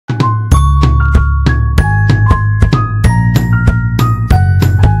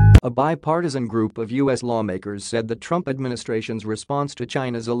bipartisan group of U.S. lawmakers said the Trump administration's response to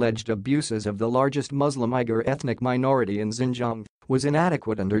China's alleged abuses of the largest Muslim Uyghur ethnic minority in Xinjiang was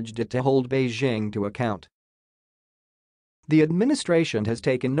inadequate and urged it to hold Beijing to account. The administration has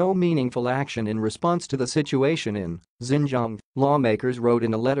taken no meaningful action in response to the situation in Xinjiang, lawmakers wrote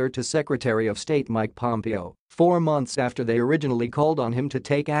in a letter to Secretary of State Mike Pompeo 4 months after they originally called on him to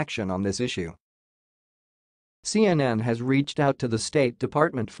take action on this issue. CNN has reached out to the State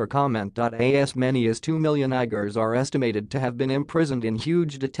Department for comment. As many as 2 million Uyghurs are estimated to have been imprisoned in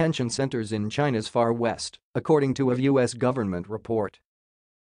huge detention centers in China's far west, according to a U.S. government report.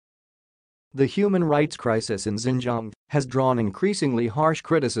 The human rights crisis in Xinjiang has drawn increasingly harsh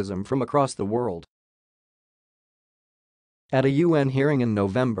criticism from across the world. At a UN hearing in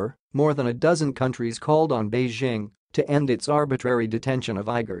November, more than a dozen countries called on Beijing to end its arbitrary detention of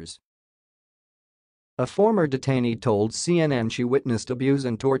Uyghurs. A former detainee told CNN she witnessed abuse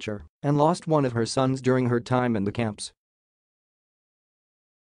and torture and lost one of her sons during her time in the camps.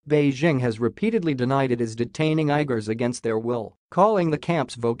 Beijing has repeatedly denied it is detaining Uyghurs against their will, calling the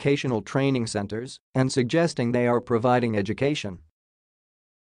camps vocational training centers and suggesting they are providing education.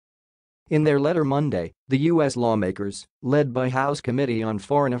 In their letter Monday, the U.S. lawmakers, led by House Committee on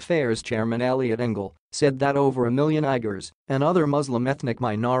Foreign Affairs Chairman Eliot Engel, said that over 1 million Uyghurs and other Muslim ethnic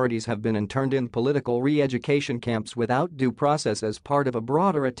minorities have been interned in political re-education camps without due process as part of a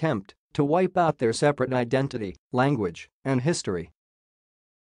broader attempt to wipe out their separate identity, language, and history.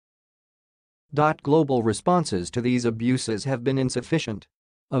 Global responses to these abuses have been insufficient.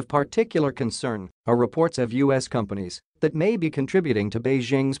 Of particular concern are reports of U.S. companies that may be contributing to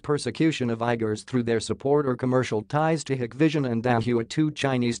Beijing's persecution of Uyghurs through their support or commercial ties to Hikvision and Dahua, 2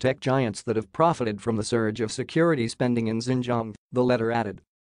 Chinese tech giants that have profited from the surge of security spending in Xinjiang, the letter added.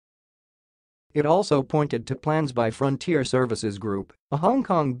 It also pointed to plans by Frontier Services Group, a Hong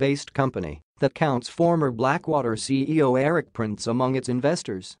Kong-based company that counts former Blackwater CEO Eric Prince among its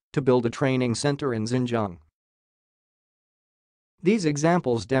investors, to build a training center in Xinjiang. These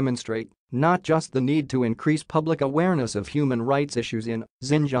examples demonstrate not just the need to increase public awareness of human rights issues in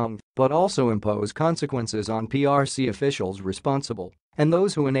Xinjiang, but also impose consequences on PRC officials responsible and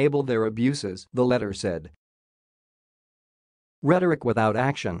those who enable their abuses, the letter said. Rhetoric without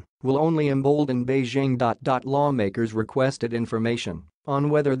action will only embolden Beijing. Lawmakers requested information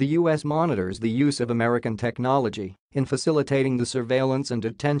on whether the U.S. monitors the use of American technology in facilitating the surveillance and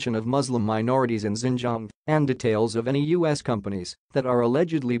detention of Muslim minorities in Xinjiang and details of any U.S. companies that are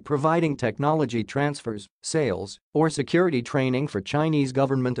allegedly providing technology transfers, sales, or security training for Chinese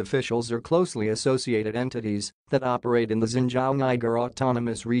government officials or closely associated entities that operate in the Xinjiang Uyghur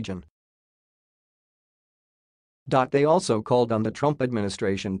Autonomous Region. They also called on the Trump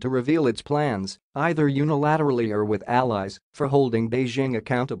administration to reveal its plans, either unilaterally or with allies, for holding Beijing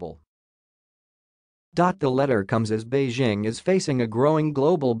accountable. The letter comes as Beijing is facing a growing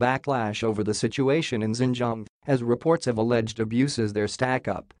global backlash over the situation in Xinjiang as reports of alleged abuses there stack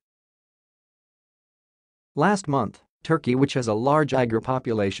up. Last month, Turkey, which has a large Uyghur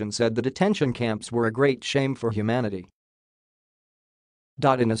population, said the detention camps were a great shame for humanity.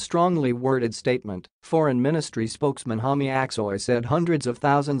 In a strongly worded statement, Foreign Ministry spokesman Hami Aksoy said hundreds of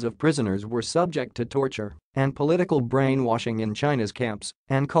thousands of prisoners were subject to torture and political brainwashing in China's camps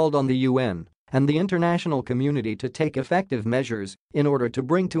and called on the UN and the international community to take effective measures in order to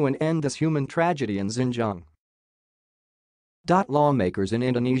bring to an end this human tragedy in Xinjiang. Lawmakers in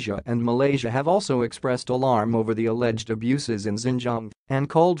Indonesia and Malaysia have also expressed alarm over the alleged abuses in Xinjiang and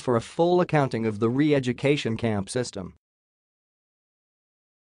called for a full accounting of the re-education camp system.